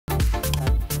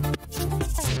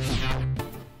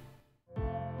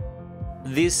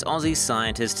This Aussie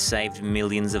scientist saved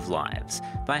millions of lives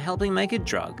by helping make a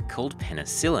drug called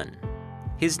penicillin.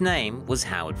 His name was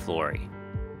Howard Florey.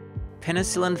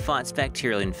 Penicillin fights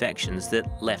bacterial infections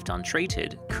that, left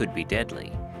untreated, could be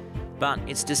deadly. But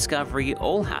its discovery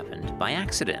all happened by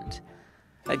accident.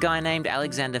 A guy named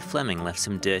Alexander Fleming left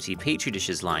some dirty petri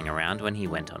dishes lying around when he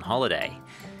went on holiday.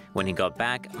 When he got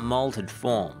back, mould had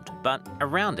formed, but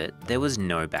around it there was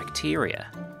no bacteria.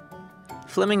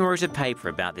 Fleming wrote a paper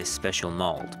about this special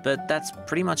mould, but that's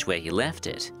pretty much where he left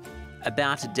it.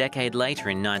 About a decade later,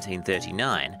 in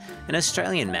 1939, an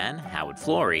Australian man, Howard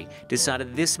Florey,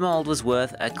 decided this mould was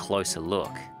worth a closer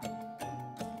look.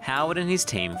 Howard and his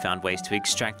team found ways to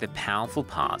extract the powerful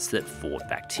parts that fought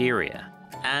bacteria.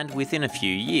 And within a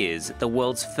few years, the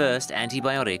world's first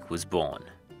antibiotic was born,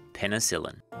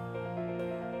 penicillin.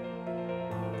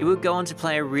 It would go on to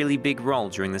play a really big role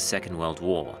during the Second World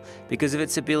War because of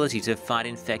its ability to fight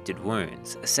infected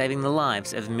wounds, saving the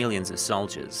lives of millions of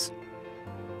soldiers.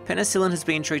 Penicillin has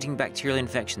been treating bacterial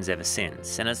infections ever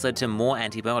since, and it's led to more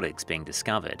antibiotics being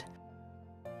discovered.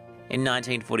 In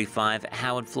 1945,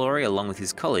 Howard Florey, along with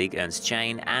his colleague Ernst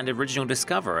Chain and original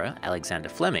discoverer Alexander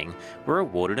Fleming, were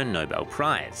awarded a Nobel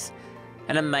Prize.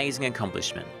 An amazing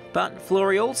accomplishment, but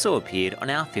Florey also appeared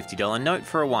on our $50 note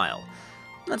for a while.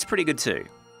 That's pretty good too.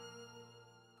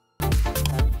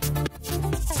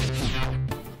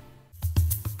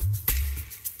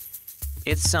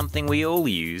 It's something we all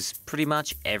use pretty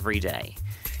much every day.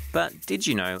 But did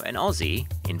you know an Aussie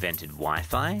invented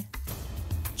Wi-Fi?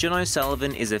 John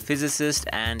O'Sullivan is a physicist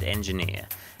and engineer,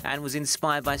 and was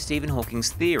inspired by Stephen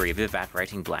Hawking's theory of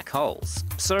evaporating black holes,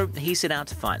 so he set out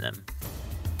to find them.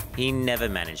 He never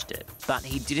managed it, but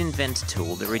he did invent a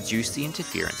tool that reduced the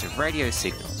interference of radio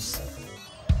signals.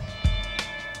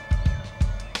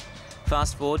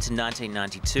 Fast forward to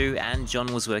 1992, and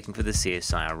John was working for the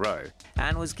CSIRO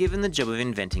and was given the job of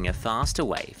inventing a faster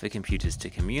way for computers to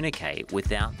communicate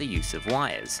without the use of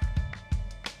wires.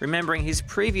 Remembering his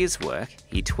previous work,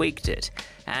 he tweaked it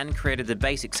and created the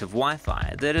basics of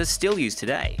Wi-Fi that are still used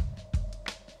today.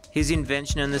 His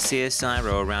invention earned the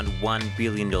CSIRO around $1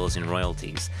 billion in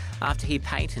royalties after he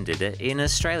patented it in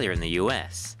Australia and the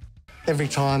US. Every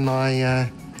time I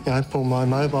pull my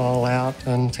mobile out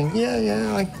and think,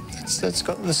 that's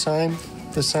got the same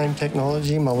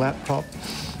technology. My laptop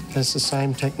has the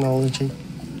same technology.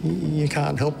 You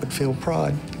can't help but feel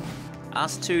pride.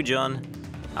 Us too, John.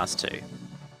 Us too.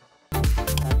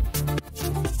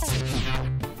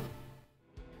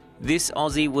 This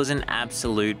Aussie was an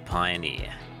absolute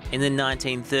pioneer. In the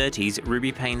 1930s,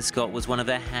 Ruby Payne-Scott was one of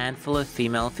a handful of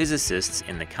female physicists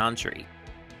in the country.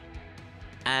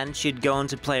 And she'd go on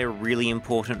to play a really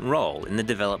important role in the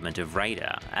development of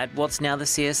radar at what's now the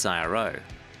CSIRO.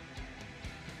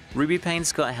 Ruby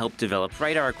Payne-Scott helped develop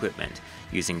radar equipment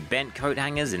using bent coat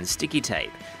hangers and sticky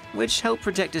tape, which helped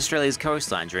protect Australia's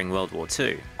coastline during World War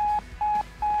II.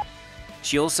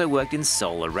 She also worked in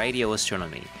solar radio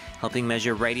astronomy, helping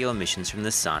measure radio emissions from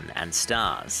the sun and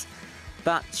stars.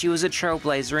 But she was a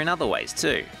trailblazer in other ways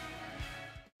too.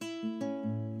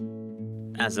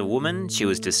 As a woman, she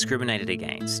was discriminated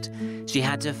against. She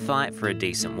had to fight for a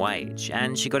decent wage,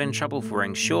 and she got in trouble for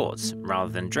wearing shorts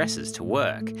rather than dresses to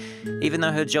work, even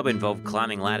though her job involved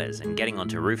climbing ladders and getting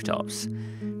onto rooftops.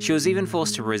 She was even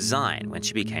forced to resign when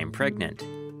she became pregnant.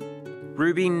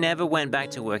 Ruby never went back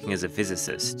to working as a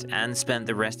physicist and spent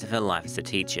the rest of her life as a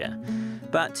teacher.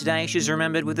 But today she's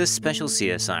remembered with a special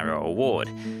CSIRO award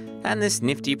and this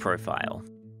nifty profile.